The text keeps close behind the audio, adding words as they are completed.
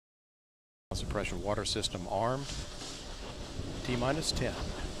suppression water system armed. T-minus 10,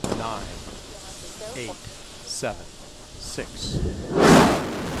 9, 8, 7, 6,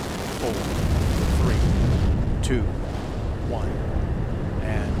 4, 3, 2, 1.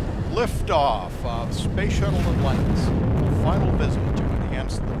 And liftoff of Space Shuttle Atlantis. A final visit to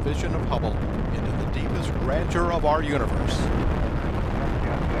enhance the vision of Hubble into the deepest grandeur of our universe.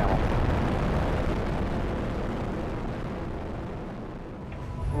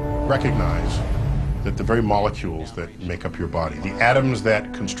 Recognize that the very molecules that make up your body, the atoms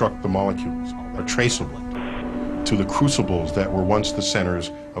that construct the molecules, are traceable to the crucibles that were once the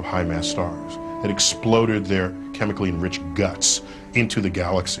centers of high-mass stars, that exploded their chemically enriched guts into the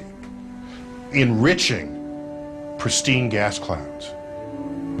galaxy, enriching pristine gas clouds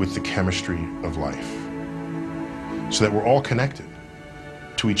with the chemistry of life, so that we're all connected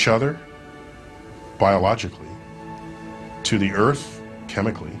to each other biologically, to the Earth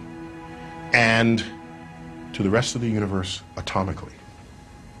chemically, and to the rest of the universe atomically.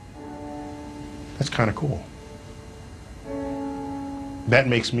 That's kind of cool. That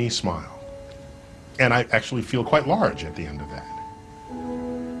makes me smile. And I actually feel quite large at the end of that.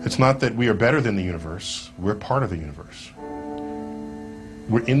 It's not that we are better than the universe, we're part of the universe.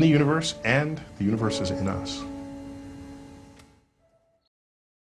 We're in the universe and the universe is in us.